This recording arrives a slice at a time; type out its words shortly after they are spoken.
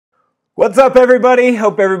What's up, everybody?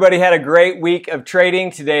 Hope everybody had a great week of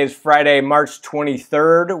trading. Today is Friday, March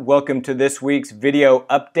 23rd. Welcome to this week's video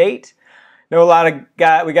update. We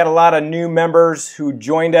got a lot of new members who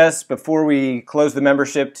joined us before we closed the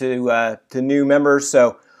membership to new members.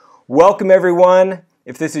 So welcome, everyone.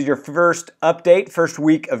 If this is your first update, first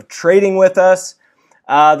week of trading with us,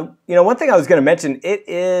 one thing I was going to mention,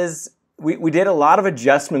 we did a lot of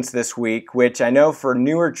adjustments this week, which I know for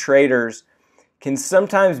newer traders can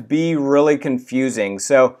sometimes be really confusing.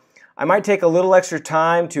 So I might take a little extra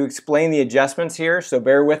time to explain the adjustments here, so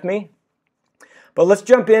bear with me. But let's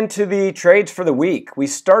jump into the trades for the week. We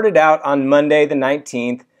started out on Monday the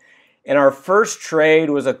 19th, and our first trade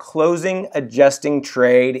was a closing adjusting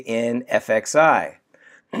trade in FXI.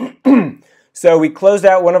 So we closed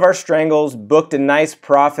out one of our strangles, booked a nice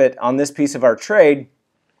profit on this piece of our trade,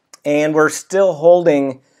 and we're still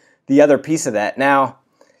holding the other piece of that. Now,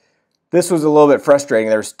 this was a little bit frustrating.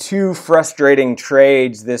 There's two frustrating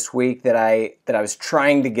trades this week that I was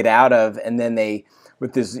trying to get out of, and then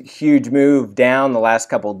with this huge move down the last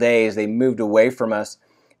couple of days, they moved away from us,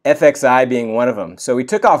 FXI being one of them. So we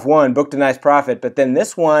took off one, booked a nice profit, but then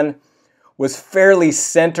this one was fairly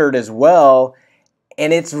centered as well,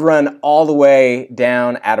 and it's run all the way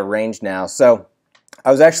down out of range now. So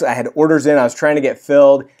I had orders in, I was trying to get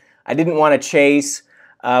filled. I didn't want to chase,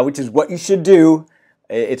 which is what you should do.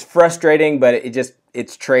 It's frustrating, but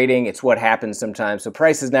it's trading. It's what happens sometimes. So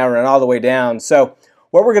prices now run all the way down. So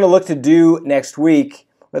what we're going to look to do next week,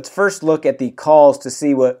 let's first look at the calls to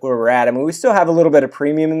see where we're at. I mean, we still have a little bit of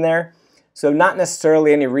premium in there, so not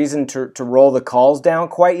necessarily any reason to roll the calls down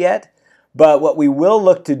quite yet. But what we will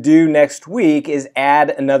look to do next week is add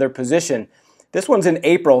another position. This one's in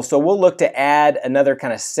April, so we'll look to add another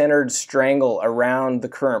kind of centered strangle around the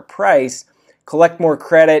current price, collect more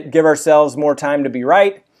credit, give ourselves more time to be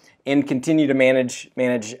right, and continue to manage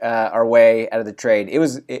our way out of the trade.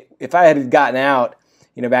 If I had gotten out,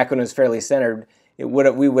 back when it was fairly centered, we would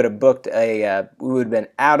have been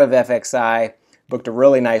out of FXI, booked a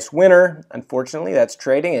really nice winner. Unfortunately, that's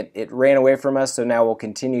trading. It ran away from us, so now we'll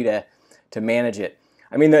continue to manage it.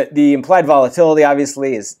 I mean, the implied volatility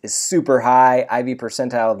obviously is super high, IV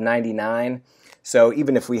percentile of 99. So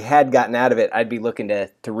even if we had gotten out of it, I'd be looking to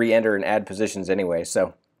re-enter and add positions anyway.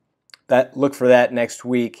 So look for that next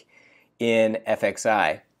week in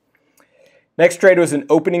FXI. Next trade was an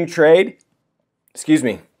opening trade,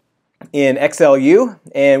 in XLU,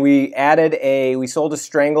 and we sold a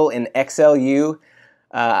strangle in XLU.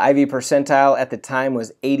 IV percentile at the time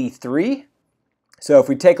was 83. So if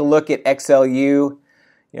we take a look at XLU,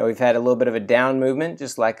 we've had a little bit of a down movement,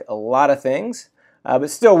 just like a lot of things.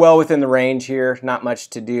 But still well within the range here. Not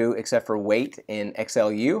much to do except for wait in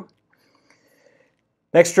XLU.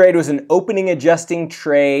 Next trade was an opening adjusting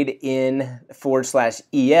trade in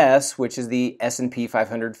 /ES, which is the S&P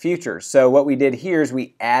 500 futures. So what we did here is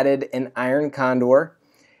we added an iron condor.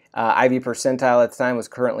 IV percentile at the time was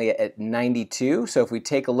currently at 92. So if we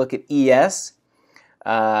take a look at ES,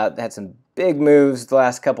 had some big moves the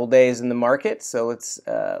last couple days in the market. So let's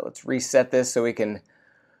reset this so we can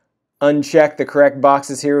uncheck the correct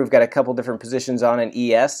boxes here. We've got a couple different positions on in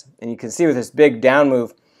ES, and you can see with this big down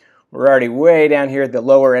move, we're already way down here at the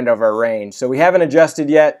lower end of our range. So we haven't adjusted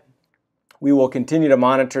yet. We will continue to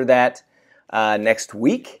monitor that next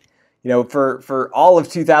week. For all of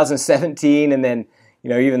 2017 and then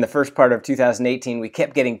even the first part of 2018, we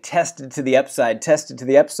kept getting tested to the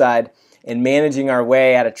upside, and managing our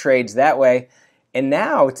way out of trades that way. And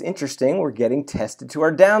now it's interesting, we're getting tested to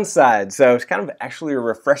our downside. So it's kind of actually a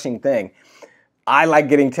refreshing thing. I like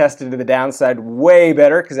getting tested to the downside way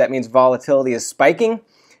better because that means volatility is spiking,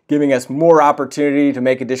 giving us more opportunity to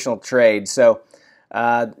make additional trades. So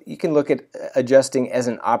you can look at adjusting as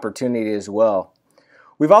an opportunity as well.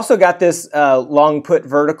 We've also got this long put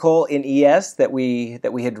vertical in ES that we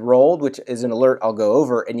had rolled, which is an alert I'll go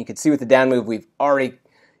over. And you can see with the down move, we've already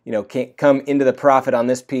come into the profit on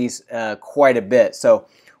this piece quite a bit. So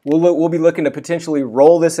we'll be looking to potentially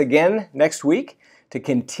roll this again next week to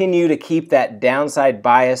continue to keep that downside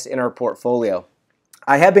bias in our portfolio.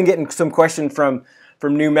 I have been getting some questions from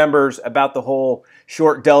new members about the whole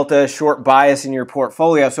short delta, short bias in your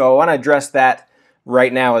portfolio, so I want to address that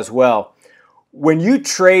right now as well. When you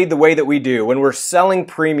trade the way that we do, when we're selling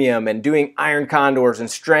premium and doing iron condors and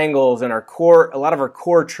strangles and a lot of our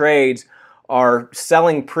core trades are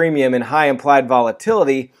selling premium and high implied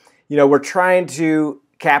volatility, we're trying to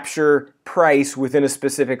capture price within a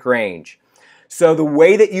specific range. So the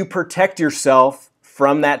way that you protect yourself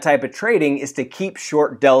from that type of trading is to keep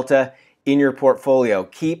short delta in your portfolio.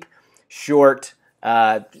 Keep a short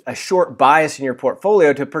bias in your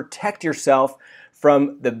portfolio to protect yourself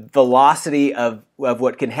from the velocity of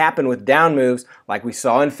what can happen with down moves like we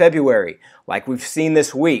saw in February, like we've seen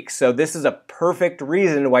this week. So this is a perfect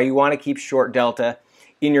reason why you want to keep short delta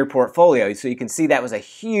in your portfolio. So you can see that was a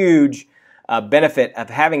huge benefit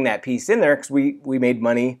of having that piece in there, because we made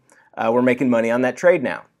money. We're making money on that trade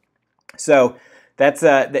now. So that's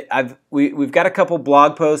we've got a couple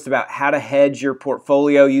blog posts about how to hedge your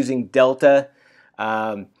portfolio using delta,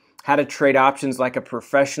 how to trade options like a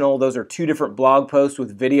professional. Those are two different blog posts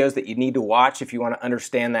with videos that you need to watch if you want to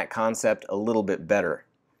understand that concept a little bit better.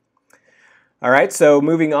 All right, so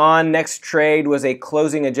moving on, next trade was a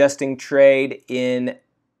closing adjusting trade in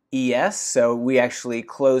ES. So we actually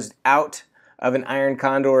closed out of an iron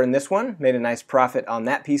condor in this one, made a nice profit on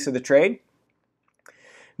that piece of the trade.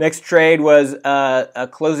 Next trade was a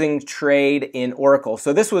closing trade in Oracle.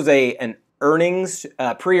 So this was an earnings,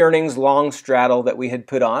 pre-earnings long straddle that we had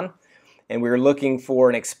put on, and we were looking for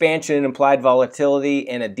an expansion in implied volatility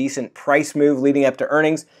and a decent price move leading up to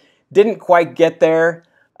earnings. Didn't quite get there,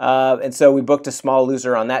 and so we booked a small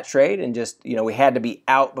loser on that trade, and just, we had to be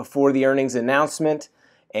out before the earnings announcement,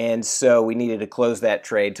 and so we needed to close that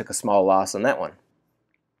trade. Took a small loss on that one.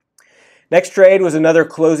 Next trade was another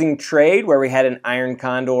closing trade where we had an iron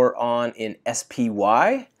condor on in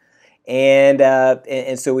SPY.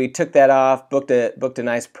 And so we took that off, booked a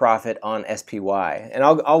nice profit on SPY. And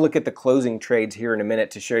I'll look at the closing trades here in a minute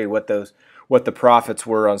to show you what the profits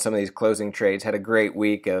were on some of these closing trades. Had a great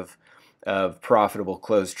week of profitable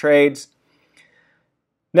closed trades.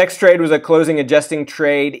 Next trade was a closing adjusting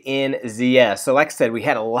trade in ZS. So like I said, we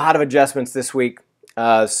had a lot of adjustments this week.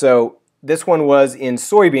 So this one was in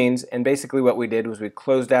soybeans, and basically what we did was we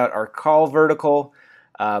closed out our call vertical,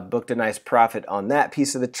 booked a nice profit on that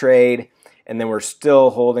piece of the trade, and then we're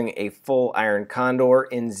still holding a full iron condor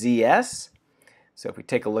in ZS. So if we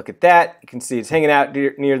take a look at that, you can see it's hanging out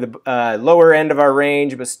near the lower end of our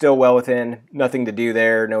range, but still well within. Nothing to do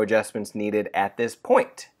there, no adjustments needed at this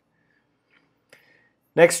point.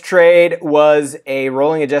 Next trade was a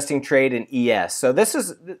rolling adjusting trade in ES. So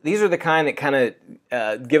these are the kind that kind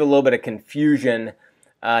of give a little bit of confusion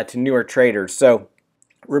to newer traders. So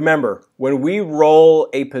remember, when we roll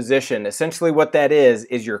a position, essentially what that is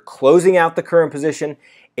you're closing out the current position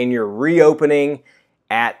and you're reopening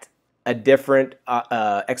at a different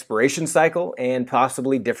expiration cycle and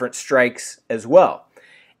possibly different strikes as well.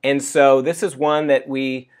 And so this is one that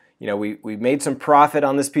we made some profit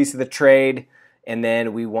on this piece of the trade, and then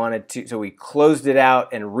so we closed it out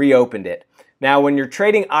and reopened it. Now, when you're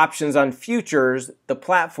trading options on futures, the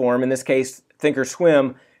platform, in this case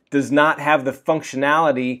Thinkorswim, does not have the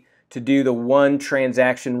functionality to do the one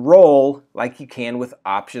transaction roll like you can with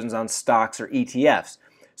options on stocks or ETFs.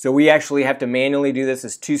 So we actually have to manually do this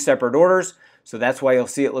as two separate orders. So that's why you'll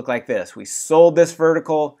see it look like this. We sold this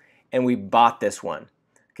vertical and we bought this one.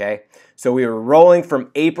 Okay, so we were rolling from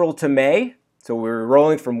April to May. So we were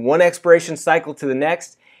rolling from one expiration cycle to the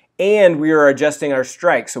next, and we were adjusting our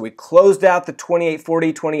strike. So we closed out the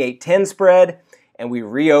 28.40, 28.10 spread, and we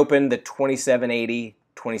reopened the 27.80,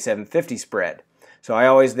 27.50 spread. So I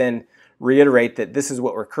always then reiterate that this is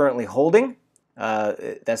what we're currently holding.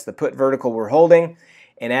 That's the put vertical we're holding.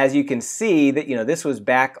 And as you can see, that this was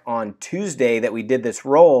back on Tuesday that we did this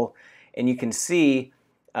roll, and you can see,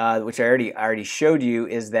 which I already showed you,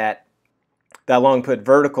 is that long put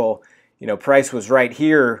vertical, price was right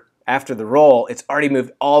here after the roll. It's already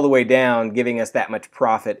moved all the way down, giving us that much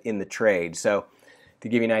profit in the trade. So to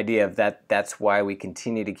give you an idea of that, that's why we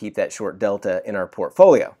continue to keep that short delta in our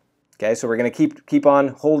portfolio. Okay, so we're going to keep on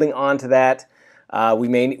holding on to that. We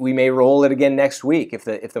may roll it again next week if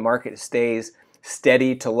the market stays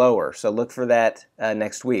steady to lower. So look for that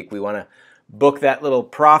next week. We want to book that little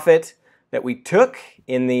profit that we took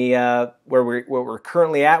in the where we're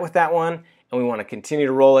currently at with that one, and we want to continue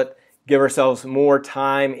to roll it. Give ourselves more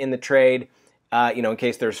time in the trade, in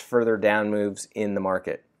case there's further down moves in the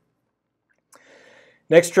market.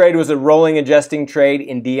 Next trade was a rolling adjusting trade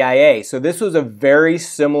in DIA. So this was a very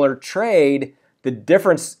similar trade. The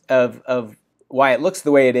difference of why it looks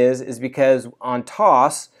the way it is because on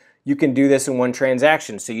toss, you can do this in one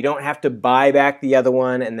transaction. So you don't have to buy back the other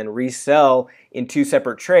one and then resell in two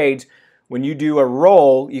separate trades. When you do a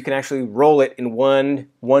roll, you can actually roll it in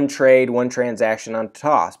one trade, one transaction on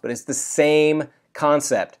toss, but it's the same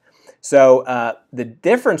concept. So the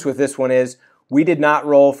difference with this one is we did not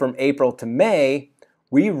roll from April to May.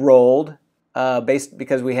 We rolled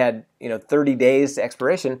because we had 30 days to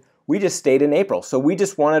expiration. We just stayed in April. So we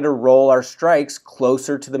just wanted to roll our strikes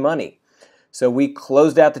closer to the money. So we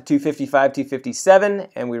closed out the 255, 257,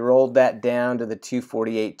 and we rolled that down to the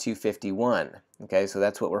 248, 251. Okay, so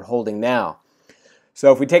that's what we're holding now.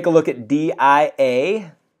 So if we take a look at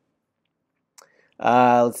DIA,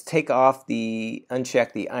 let's take off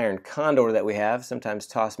uncheck the iron condor that we have. Sometimes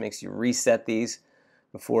TOS makes you reset these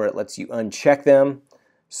before it lets you uncheck them.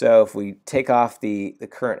 So if we take off the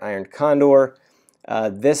current iron condor,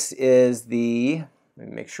 this is let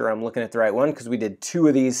me make sure I'm looking at the right one because we did two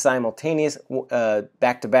of these simultaneous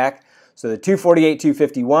back to back. So the 248,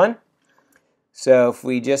 251. So if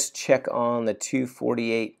we just check on the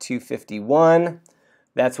 248, 251,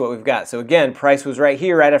 that's what we've got. So again, price was right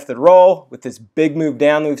here, right after the roll, with this big move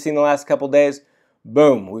down that we've seen the last couple days.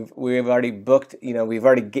 Boom, we've already booked, we've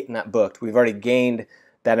already not booked, we've already gained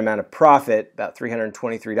that amount of profit, about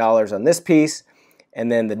 $323 on this piece.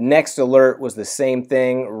 And then the next alert was the same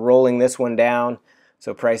thing, rolling this one down.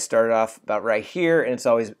 So price started off about right here, and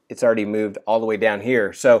it's already moved all the way down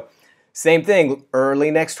here. So same thing,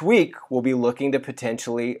 early next week, we'll be looking to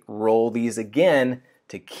potentially roll these again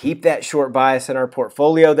to keep that short bias in our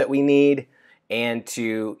portfolio that we need, and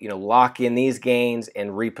to lock in these gains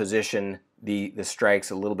and reposition the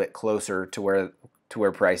strikes a little bit closer to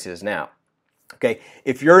where price is now. Okay,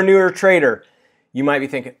 if you're a newer trader, you might be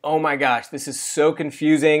thinking, oh my gosh, this is so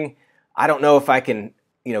confusing. I don't know if I can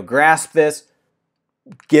grasp this.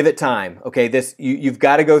 Give it time. Okay, you've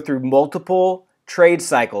got to go through multiple trade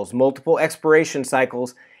cycles, multiple expiration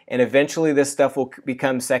cycles, and eventually this stuff will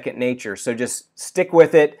become second nature. So just stick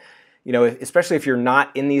with it. Especially if you're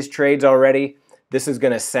not in these trades already, this is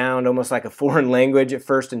going to sound almost like a foreign language at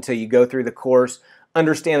first until you go through the course,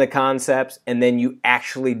 understand the concepts, and then you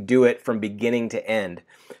actually do it from beginning to end.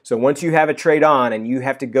 So once you have a trade on and you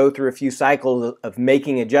have to go through a few cycles of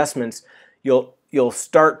making adjustments, you'll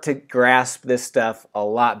start to grasp this stuff a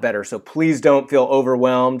lot better. So please don't feel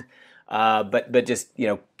overwhelmed, but just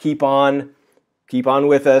keep on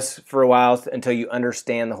with us for a while until you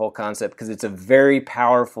understand the whole concept, because it's a very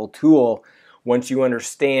powerful tool once you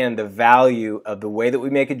understand the value of the way that we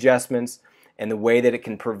make adjustments and the way that it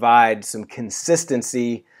can provide some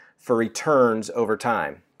consistency for returns over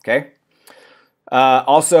time. Okay.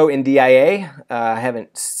 Also in DIA, I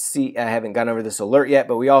haven't gone over this alert yet,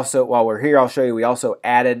 but we also, while we're here, I'll show you, we also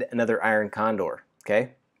added another iron condor.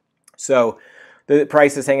 Okay. So the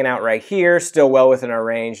price is hanging out right here, still well within our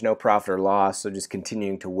range, no profit or loss, so just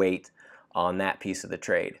continuing to wait on that piece of the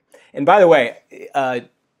trade. And by the way,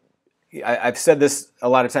 I've said this a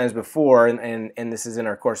lot of times before, and this is in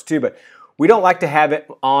our course too, but we don't like to have it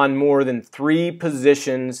on more than 3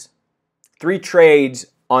 positions, 3 trades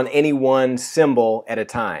on any one symbol at a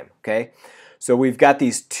time, okay? So we've got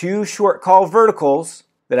these 2 short call verticals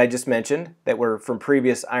that I just mentioned that were from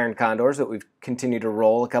previous iron condors that we've continued to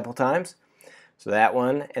roll a couple times. So that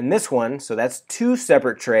one and this one, so that's 2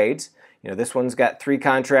 separate trades. This one's got 3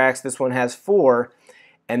 contracts, this one has 4,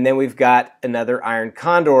 and then we've got another iron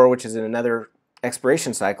condor, which is in another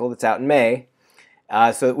expiration cycle that's out in May.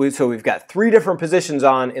 So we've got 3 different positions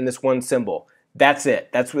on in this one symbol. That's it.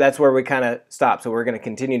 That's where we kind of stop. So we're going to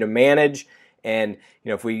continue to manage, and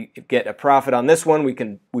if we get a profit on this one,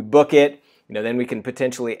 we book it. Then we can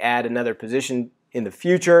potentially add another position in the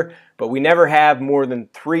future, but we never have more than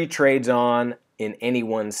 3 trades on in any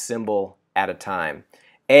one symbol at a time.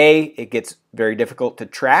 A, it gets very difficult to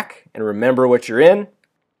track and remember what you're in,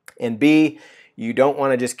 and B, you don't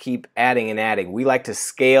want to just keep adding and adding. We like to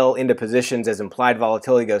scale into positions as implied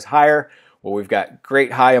volatility goes higher. Well, we've got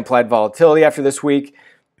great high implied volatility after this week,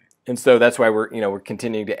 and so that's why we're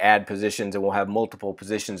continuing to add positions, and we'll have multiple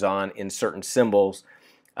positions on in certain symbols,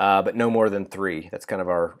 but no more than 3. That's kind of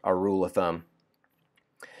our rule of thumb.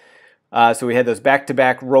 So we had those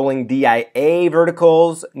back-to-back rolling DIA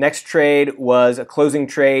verticals. Next trade was a closing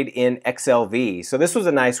trade in XLV. So this was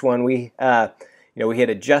a nice one. We had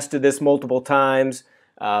adjusted this multiple times.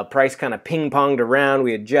 Price kind of ping-ponged around.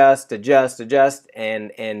 We adjust,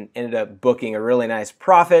 and ended up booking a really nice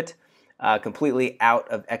profit, completely out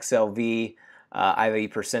of XLV,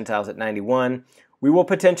 IV percentiles at 91. We will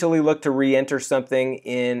potentially look to re-enter something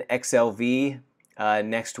in XLV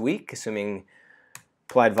next week, assuming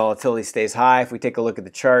applied volatility stays high. If we take a look at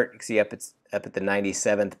the chart, you can see up at the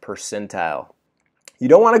 97th percentile. You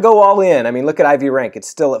don't want to go all in. I mean, look at IV rank. It's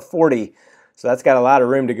still at 40. So that's got a lot of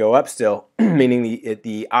room to go up still, meaning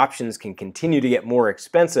the options can continue to get more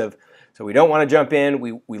expensive. So we don't want to jump in.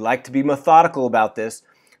 We like to be methodical about this.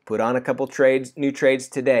 Put on a couple new trades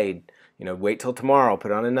today. Wait till tomorrow.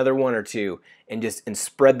 Put on another 1 or 2, and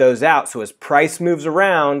spread those out. So as price moves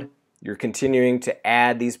around, you're continuing to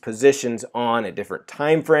add these positions on at different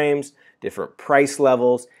time frames, different price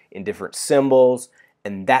levels, in different symbols,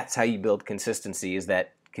 and that's how you build consistency, is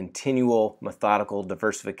that continual methodical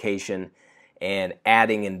diversification and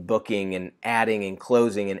adding and booking and adding and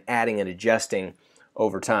closing and adding and adjusting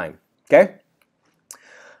over time. Okay?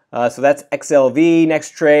 So that's XLV. Next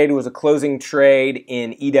trade was a closing trade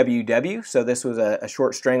in EWW. So this was a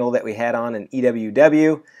short strangle that we had on in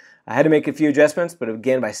EWW. I had to make a few adjustments, but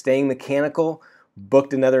again, by staying mechanical,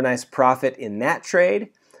 booked another nice profit in that trade.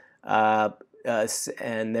 And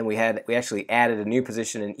then we actually added a new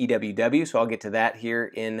position in EWW, so I'll get to that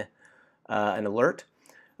here in an alert.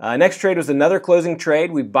 Next trade was another closing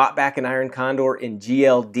trade. We bought back an iron condor in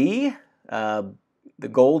GLD, the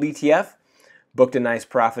gold ETF. Booked a nice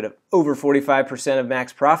profit of over 45% of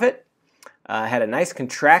max profit. Had a nice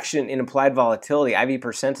contraction in implied volatility. IV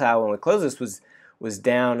percentile when we closed this was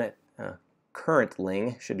down at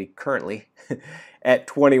currently at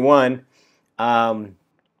 21. So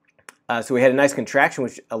we had a nice contraction,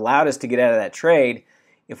 which allowed us to get out of that trade.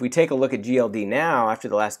 If we take a look at GLD now, after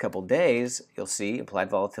the last couple days, you'll see implied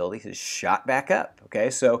volatility has shot back up. Okay,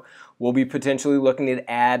 so we'll be potentially looking to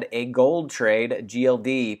add a gold trade, a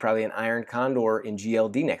GLD, probably an iron condor in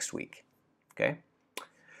GLD next week. Okay.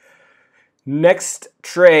 Next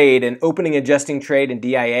trade, an opening adjusting trade in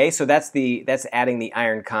DIA. So that's adding the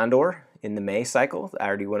iron condor in the May cycle. I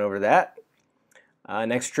already went over that.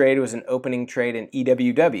 Next trade was an opening trade in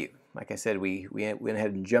EWW. Like I said, we went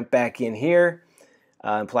ahead and jumped back in here.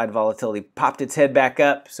 Implied volatility popped its head back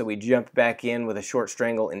up, so we jumped back in with a short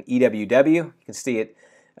strangle in EWW. You can see it,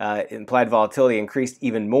 implied volatility increased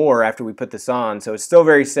even more after we put this on. So it's still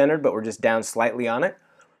very centered, but we're just down slightly on it.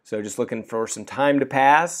 So just looking for some time to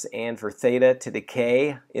pass and for theta to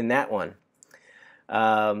decay in that one.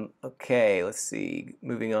 Okay, let's see.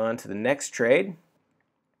 Moving on to the next trade.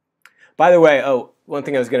 By the way, one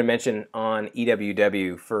thing I was going to mention on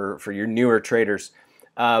EWW for your newer traders.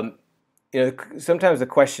 Sometimes the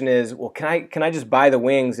question is, well, can I just buy the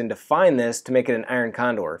wings and define this to make it an iron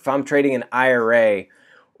condor? If I'm trading an IRA,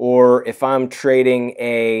 or if I'm trading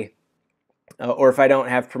or if I don't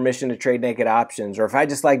have permission to trade naked options, or if I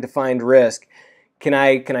just like defined risk, can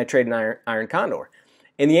I trade an iron condor?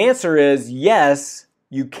 And the answer is yes,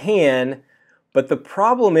 you can. But the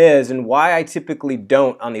problem is, and why I typically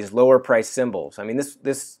don't on these lower price symbols. I mean,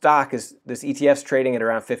 this ETF's trading at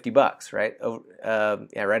around $50, right?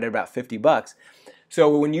 Yeah, right at about $50.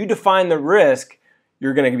 So when you define the risk,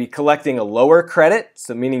 you're going to be collecting a lower credit,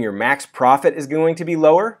 so meaning your max profit is going to be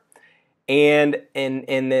lower, and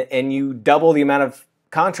you double the amount of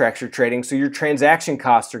contracts you're trading, so your transaction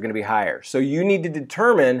costs are going to be higher. So you need to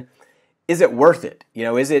determine, is it worth it?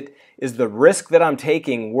 Is the risk that I'm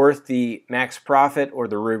taking worth the max profit or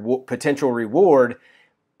the potential reward,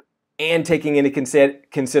 and taking into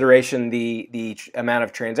consideration the amount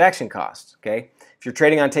of transaction costs? Okay, if you're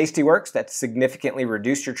trading on Tastyworks, that's significantly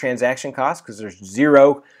reduced your transaction costs because there's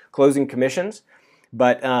zero closing commissions.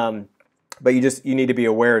 But you need to be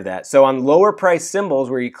aware of that. So on lower price symbols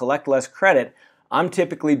where you collect less credit, I'm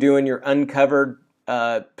typically doing your uncovered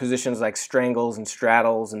positions like strangles and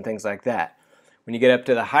straddles and things like that. When you get up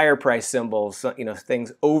to the higher price symbols,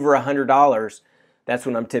 things over $100, that's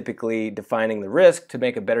when I'm typically defining the risk to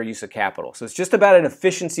make a better use of capital. So it's just about an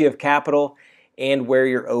efficiency of capital and where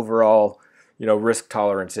your overall risk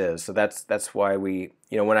tolerance is. So that's why we,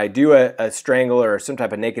 when I do a strangle or some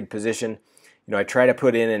type of naked position, I try to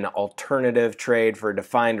put in an alternative trade for a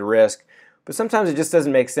defined risk. But sometimes it just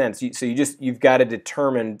doesn't make sense. So you've got to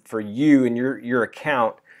determine for you and your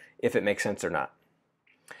account if it makes sense or not.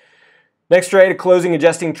 Next trade, a closing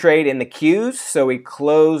adjusting trade in the Qs. So we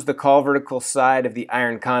closed the call vertical side of the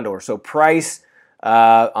iron condor. So price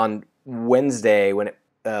on Wednesday when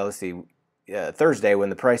Thursday when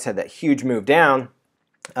the price had that huge move down,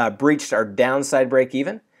 breached our downside break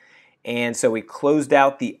even, and so we closed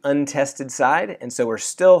out the untested side, and so we're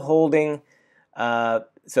still holding. The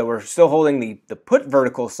put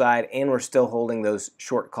vertical side, and we're still holding those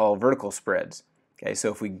short call vertical spreads. Okay,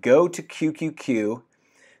 so if we go to QQQ.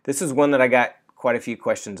 This is one that I got quite a few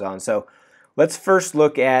questions on. So let's first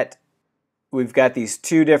look at, we've got these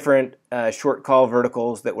two different short call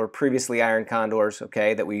verticals that were previously iron condors,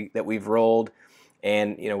 okay, that we've rolled,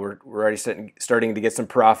 and we're already starting to get some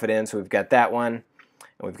profit in. So we've got that one, and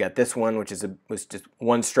we've got this one, which was just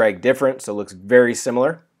one strike different, so it looks very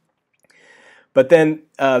similar. But then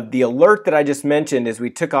the alert that I just mentioned is we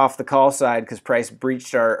took off the call side because price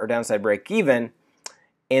breached our downside break even.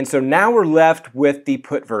 And so now we're left with the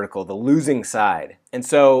put vertical, the losing side. And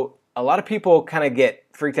so a lot of people kind of get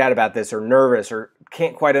freaked out about this or nervous or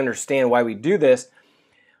can't quite understand why we do this,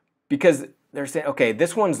 because they're saying, okay,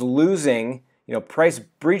 this one's losing, price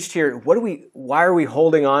breached here. Why are we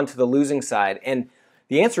holding on to the losing side? And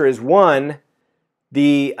the answer is, one,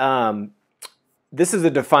 this is a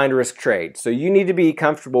defined risk trade. So you need to be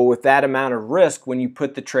comfortable with that amount of risk when you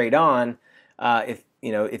put the trade on. if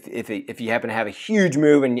you happen to have a huge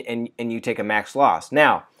move and you take a max loss.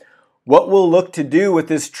 Now, what we'll look to do with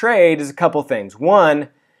this trade is a couple things. One,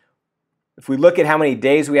 if we look at how many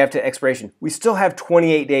days we have to expiration, we still have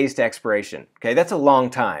 28 days to expiration. Okay, that's a long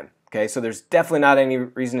time. Okay, so there's definitely not any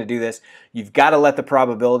reason to do this. You've got to let the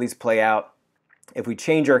probabilities play out. If we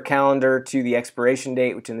change our calendar to the expiration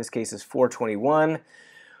date, which in this case is 4/21,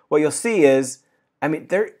 what you'll see is, I mean,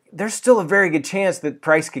 there's still a very good chance that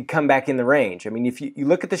price could come back in the range. I mean, if you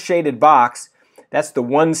look at the shaded box, that's the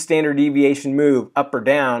one standard deviation move up or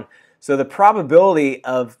down. So the probability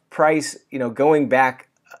of price, going back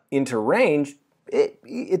into range,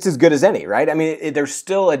 it's as good as any, right? I mean, there's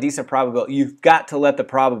still a decent probability. You've got to let the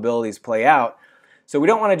probabilities play out. So we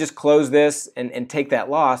don't want to just close this and take that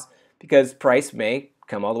loss, because price may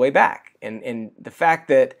come all the way back. And the fact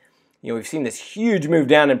that, we've seen this huge move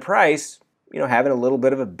down in price, having a little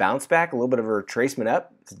bit of a bounce back, a little bit of a retracement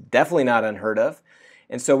up, it's definitely not unheard of.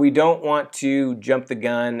 And so we don't want to jump the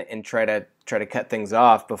gun and try to cut things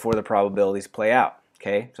off before the probabilities play out.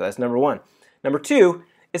 Okay, so that's number one. Number two,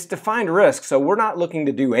 it's defined risk, so we're not looking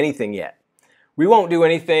to do anything yet. We won't do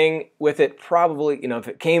anything with it probably, if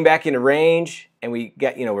it came back into range and we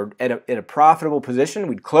get, we're at a profitable position,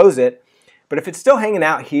 we'd close it. But if it's still hanging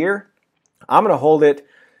out here, I'm going to hold it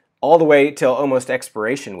all the way till almost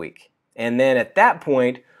expiration week. And then at that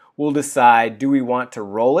point, we'll decide, do we want to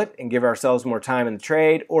roll it and give ourselves more time in the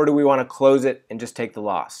trade, or do we want to close it and just take the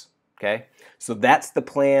loss? Okay, so that's the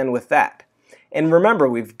plan with that. And remember,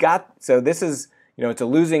 so this is, it's a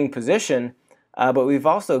losing position, but we've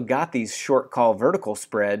also got these short call vertical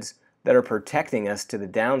spreads that are protecting us to the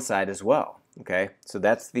downside as well. Okay, so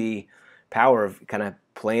that's the power of kind of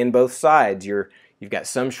playing both sides. You've got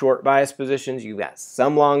some short bias positions, you've got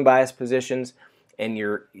some long bias positions, and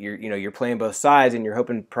you're playing both sides, and you're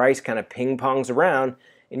hoping price kind of ping pongs around,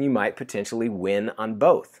 and you might potentially win on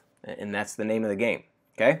both. And that's the name of the game.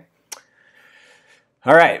 Okay.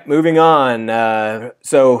 All right, moving on.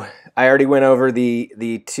 So I already went over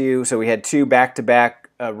the two. So we had two back-to-back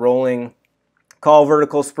rolling call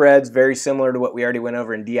vertical spreads, very similar to what we already went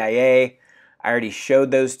over in DIA. I already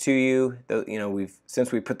showed those to you.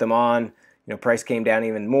 Since we put them on, price came down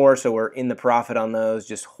even more, so we're in the profit on those,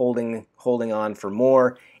 just holding on for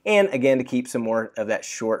more, and again to keep some more of that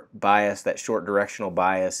short bias, that short directional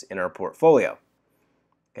bias in our portfolio.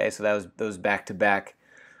 Okay, so that was those back-to-back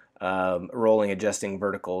rolling adjusting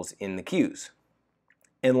verticals in the Qs.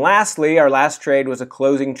 And lastly, our last trade was a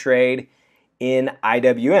closing trade in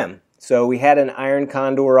IWM. So we had an iron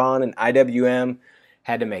condor on in IWM,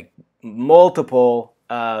 had to make multiple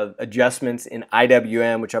adjustments in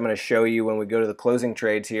IWM, which I'm going to show you when we go to the closing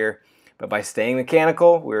trades here. But by staying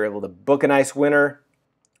mechanical, we were able to book a nice winner,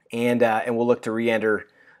 and we'll look to re-enter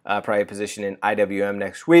probably a position in IWM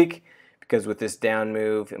next week, because with this down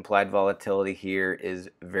move, implied volatility here is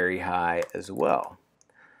very high as well.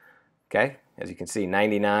 Okay, as you can see,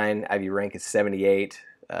 99, IV rank is 78,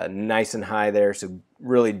 nice and high there, so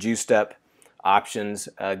really juiced up options,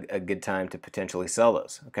 a good time to potentially sell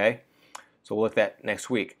those. Okay, so we'll look at that next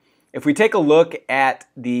week. If we take a look at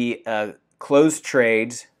the closed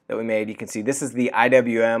trades that we made, you can see this is the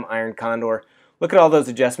IWM Iron Condor. Look at all those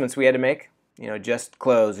adjustments we had to make. Adjust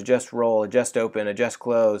close, adjust roll, adjust open, adjust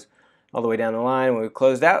close, all the way down the line. When we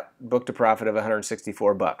closed out, booked a profit of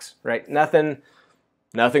 164 bucks. Right?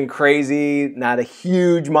 Nothing crazy, not a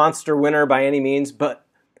huge monster winner by any means. But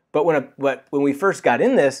when we first got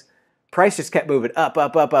in this, price just kept moving up,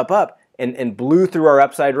 and blew through our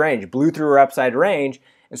upside range.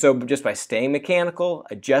 And so just by staying mechanical,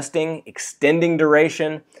 adjusting, extending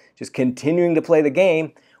duration, just continuing to play the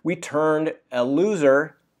game, we turned a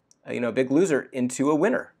loser, a big loser, into a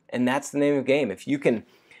winner. And that's the name of the game. If you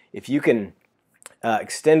can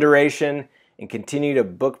extend duration and continue to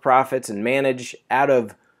book profits and manage out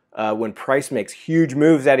of when price makes huge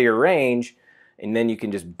moves out of your range, and then you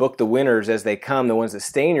can just book the winners as they come, the ones that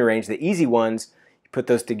stay in your range, the easy ones, you put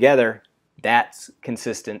those together, that's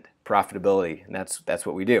consistent profitability, and that's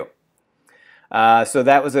what we do. So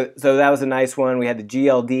that was a nice one. We had the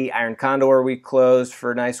GLD Iron Condor we closed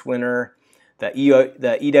for a nice winner. The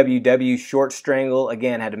EWW Short Strangle,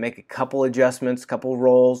 again, had to make a couple adjustments, couple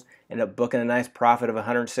rolls, ended up booking a nice profit of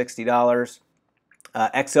 $160.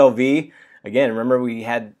 XLV, again, remember we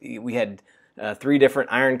had 3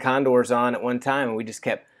 different Iron Condors on at one time, and we just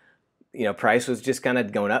kept, price was just kind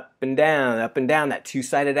of going up and down, up and down. That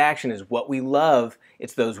two-sided action is what we love.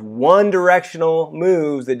 It's those one-directional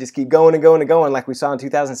moves that just keep going and going and going, like we saw in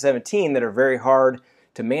 2017, that are very hard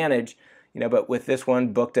to manage. But with this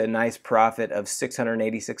one, booked a nice profit of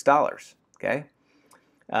 $686. Okay.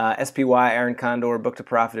 SPY, Iron Condor, booked a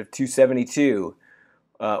profit of 272.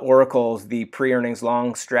 Oracle's the pre-earnings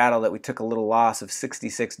long straddle that we took a little loss of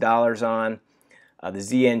 $66 on. The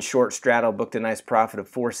ZN short straddle booked a nice profit of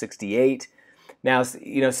 468. Now,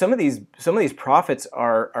 you know, some of these profits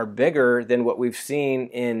are bigger than what we've seen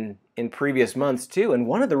in previous months too. And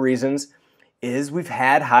one of the reasons is we've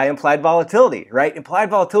had high implied volatility, right?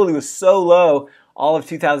 Implied volatility was so low all of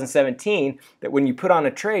 2017 that when you put on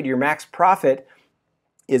a trade, your max profit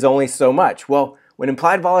is only so much. Well, when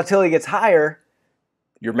implied volatility gets higher,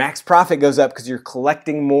 your max profit goes up because you're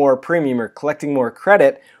collecting more premium or collecting more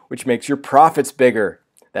credit, which makes your profits bigger.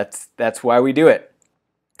 That's why we do it.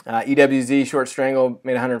 EWZ short strangle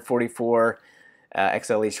made 144.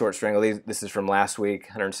 XLE short strangle, this is from last week,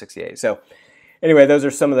 168. So anyway, those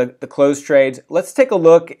are some of the closed trades. Let's take a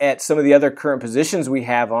look at some of the other current positions we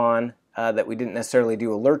have on that we didn't necessarily do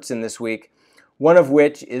alerts in this week. One of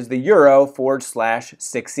which is the Euro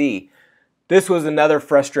 /6E. This was another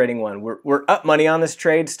frustrating one. We're up money on this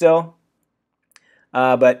trade still,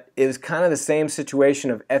 but it was kind of the same situation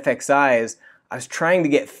of FXI as I was trying to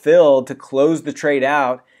get filled to close the trade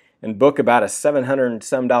out and book about a $700 and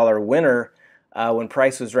some winner when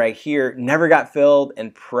price was right here. Never got filled,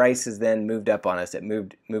 and price has then moved up on us. It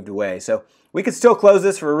moved away. So we could still close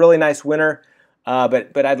this for a really nice winner,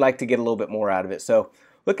 but I'd like to get a little bit more out of it. So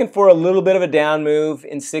looking for a little bit of a down move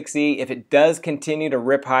in 6E. If it does continue to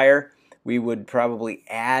rip higher, we would probably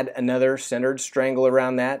add another centered strangle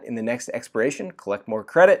around that in the next expiration, collect more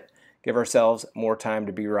credit, give ourselves more time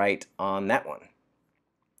to be right on that one.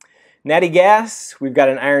 Natty Gas, we've got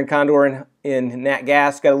an Iron Condor in Nat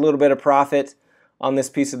Gas, got a little bit of profit on this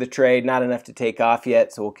piece of the trade, not enough to take off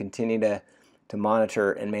yet, so we'll continue to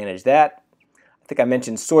monitor and manage that. I think I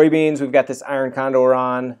mentioned soybeans. We've got this Iron Condor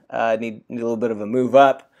on, need a little bit of a move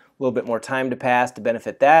up, a little bit more time to pass to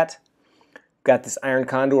benefit that. Got this Iron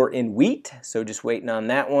Condor in wheat, so just waiting on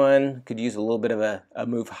that one. Could use a little bit of a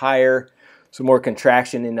move higher. Some more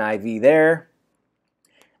contraction in IV there.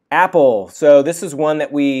 Apple, so this is one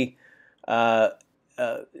that we,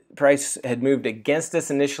 price had moved against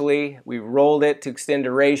us initially. We rolled it to extend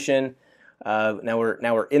duration. Now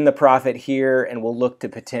we're in the profit here, and we'll look to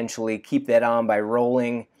potentially keep that on by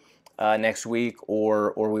rolling next week,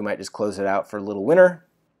 or we might just close it out for a little winner.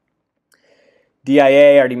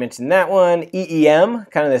 DIA, already mentioned that one. EEM,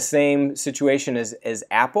 kind of the same situation as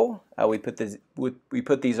Apple. We put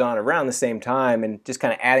these on around the same time and just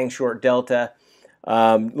kind of adding short delta,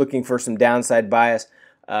 looking for some downside bias.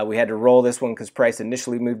 We had to roll this one because price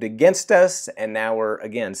initially moved against us, and now we're,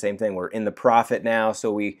 again, same thing. We're in the profit now,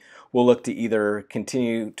 so we'll look to either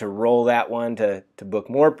continue to roll that one to book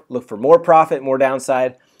more, look for more profit, more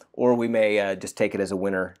downside, or we may just take it as a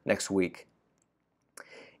winner next week.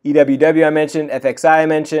 EWW I mentioned, FXI I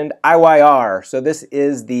mentioned, IYR. So this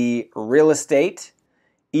is the real estate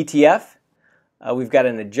ETF. We've got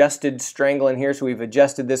an adjusted strangle in here, so we've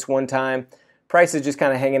adjusted this one time. Price is just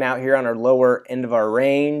kind of hanging out here on our lower end of our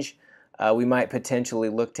range. We might potentially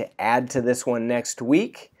look to add to this one next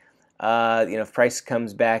week. If price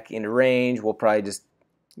comes back into range, we'll probably just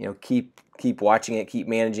keep watching it, keep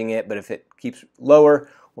managing it. But if it keeps lower,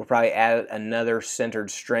 we'll probably add another centered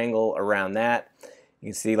strangle around that. You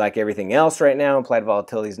can see, like everything else right now, implied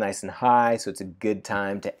volatility is nice and high, so it's a good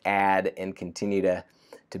time to add and continue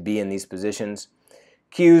to be in these positions.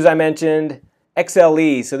 Qs I mentioned.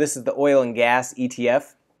 XLE, so this is the oil and gas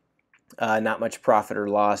ETF. Not much profit or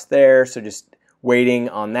loss there, so just waiting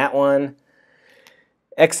on that one.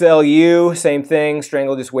 XLU, same thing,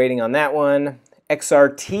 strangle, just waiting on that one.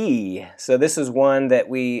 XRT, so this is one that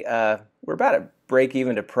we're about to break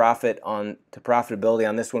even to profitability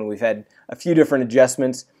on this one. We've had a few different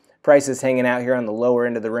adjustments. Price is hanging out here on the lower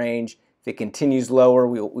end of the range. If it continues lower,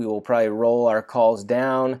 we will probably roll our calls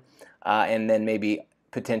down and then maybe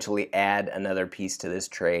potentially add another piece to this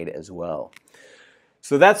trade as well.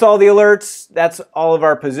 So that's all the alerts. That's all of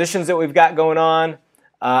our positions that we've got going on.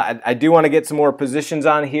 I do want to get some more positions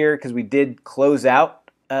on here because we did close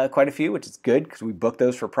out quite a few, which is good because we booked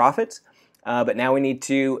those for profits. But now we need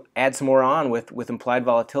to add some more on with implied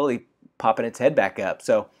volatility popping its head back up.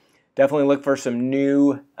 So definitely look for some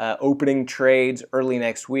new opening trades early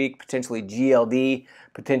next week, potentially GLD,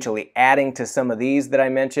 potentially adding to some of these that I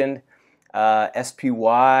mentioned.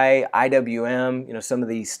 SPY, IWM, some of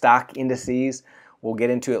these stock indices. We'll get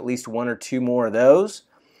into at least one or two more of those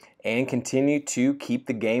and continue to keep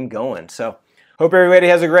the game going. So hope everybody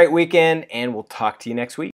has a great weekend, and we'll talk to you next week.